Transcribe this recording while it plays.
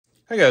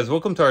Hi guys,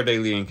 welcome to our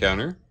daily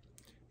encounter.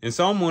 In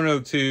Psalm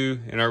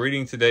 102, in our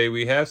reading today,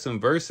 we have some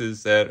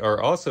verses that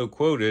are also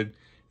quoted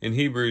in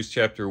Hebrews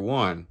chapter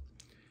 1.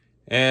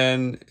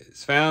 And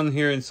it's found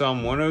here in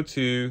Psalm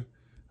 102,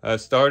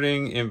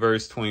 starting in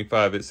verse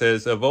 25. It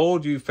says, "Of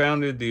old you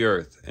founded the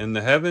earth, and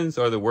the heavens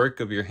are the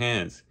work of your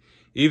hands.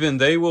 Even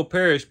they will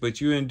perish,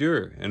 but you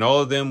endure, and all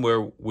of them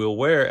will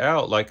wear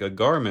out like a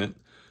garment.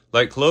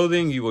 Like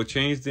clothing, you will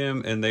change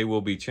them, and they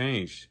will be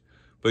changed.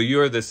 But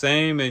you are the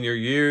same, and your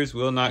years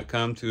will not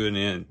come to an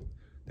end.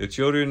 The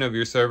children of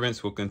your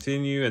servants will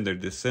continue, and their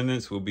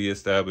descendants will be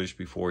established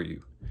before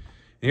you."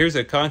 And here's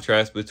a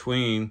contrast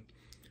between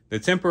the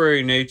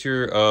temporary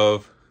nature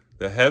of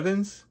the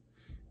heavens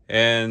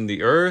and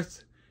the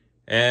earth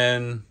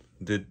and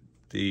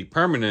the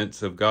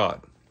permanence of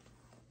God.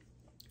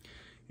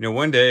 You know,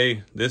 one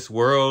day this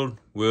world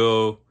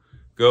will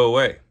go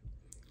away.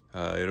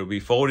 It'll be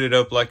folded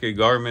up like a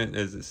garment,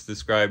 as it's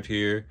described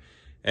here,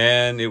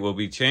 and it will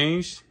be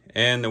changed,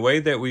 and the way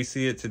that we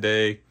see it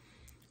today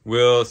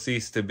will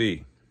cease to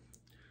be.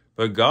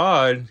 But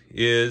God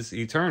is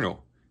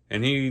eternal,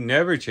 and he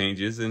never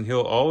changes, and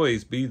he'll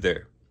always be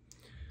there,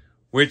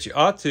 which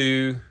ought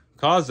to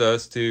cause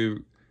us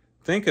to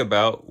think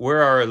about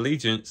where our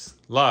allegiance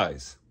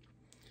lies.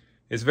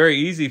 It's very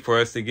easy for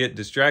us to get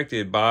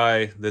distracted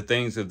by the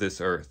things of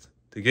this earth,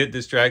 to get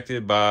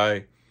distracted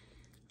by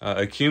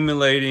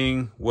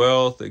accumulating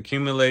wealth,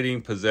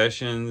 accumulating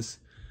possessions,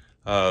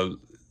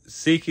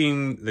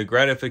 seeking the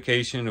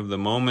gratification of the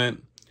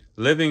moment,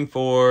 living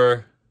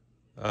for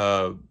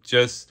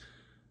just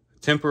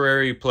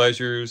temporary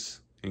pleasures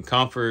and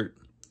comfort,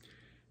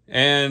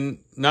 and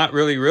not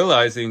really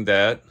realizing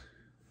that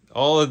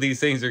all of these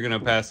things are going to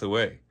pass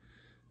away.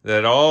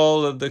 That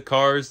all of the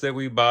cars that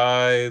we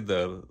buy,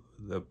 the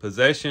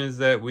possessions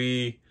that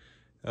we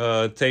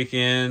take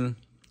in,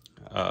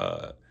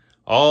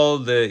 all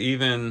the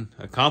even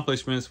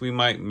accomplishments we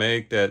might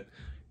make that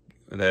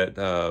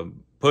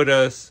put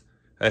us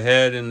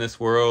ahead in this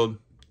world,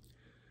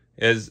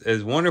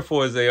 as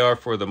wonderful as they are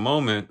for the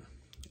moment,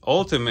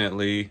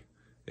 ultimately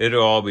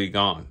it'll all be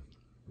gone,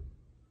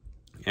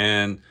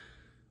 and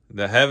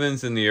the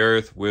heavens and the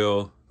earth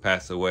will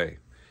pass away.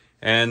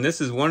 And this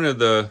is one of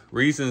the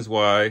reasons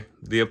why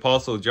the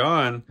Apostle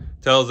John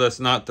tells us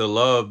not to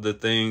love the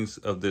things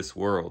of this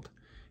world.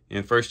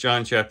 In 1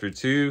 John chapter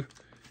 2,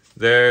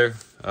 there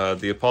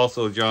the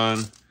Apostle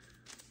John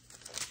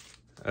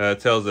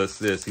tells us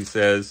this. He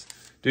says,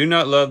 "Do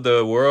not love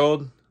the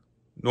world,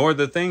 nor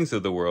the things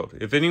of the world.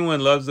 If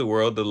anyone loves the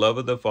world, the love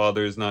of the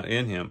Father is not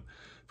in him.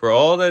 For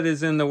all that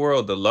is in the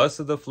world, the lust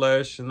of the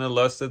flesh, and the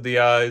lust of the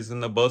eyes,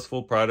 and the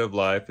boastful pride of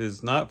life,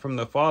 is not from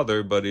the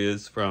Father, but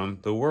is from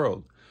the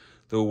world.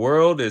 The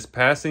world is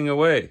passing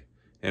away,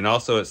 and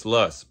also its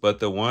lust, but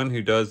the one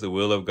who does the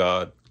will of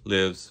God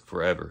lives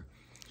forever."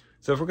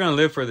 So if we're going to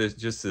live for this,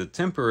 just the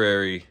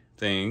temporary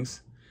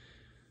things,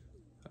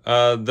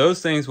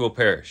 those things will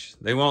perish.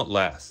 They won't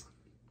last.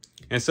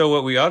 And so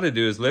what we ought to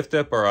do is lift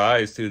up our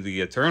eyes to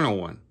the eternal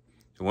one,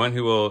 the one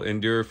who will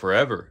endure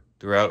forever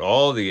throughout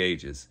all the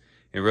ages,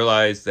 and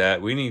realize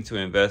that we need to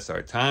invest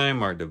our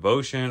time, our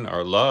devotion,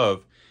 our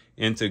love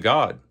into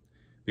God.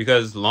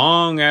 Because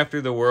long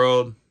after the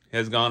world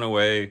has gone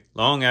away,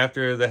 long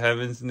after the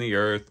heavens and the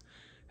earth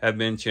have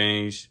been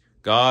changed,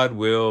 God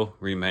will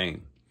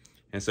remain.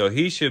 And so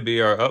he should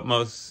be our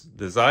utmost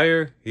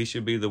desire. He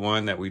should be the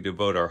one that we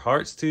devote our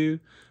hearts to,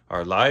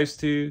 our lives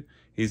to.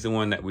 He's the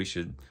one that we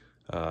should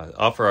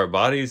offer our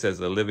bodies as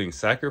a living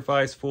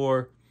sacrifice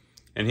for.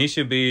 And he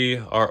should be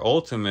our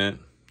ultimate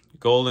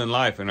goal in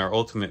life and our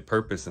ultimate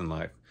purpose in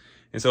life.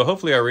 And so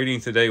hopefully our reading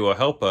today will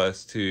help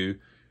us to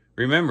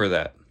remember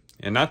that,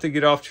 and not to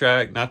get off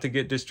track, not to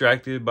get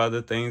distracted by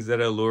the things that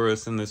allure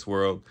us in this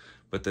world,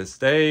 but to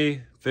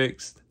stay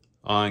fixed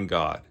on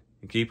God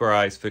and keep our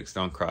eyes fixed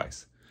on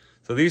Christ.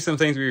 So these are some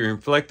things we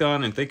reflect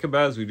on and think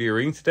about as we do your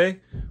reading today.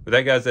 With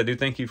that, guys, I do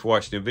thank you for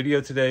watching the video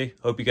today.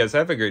 Hope you guys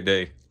have a great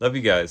day. Love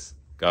you guys.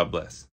 God bless.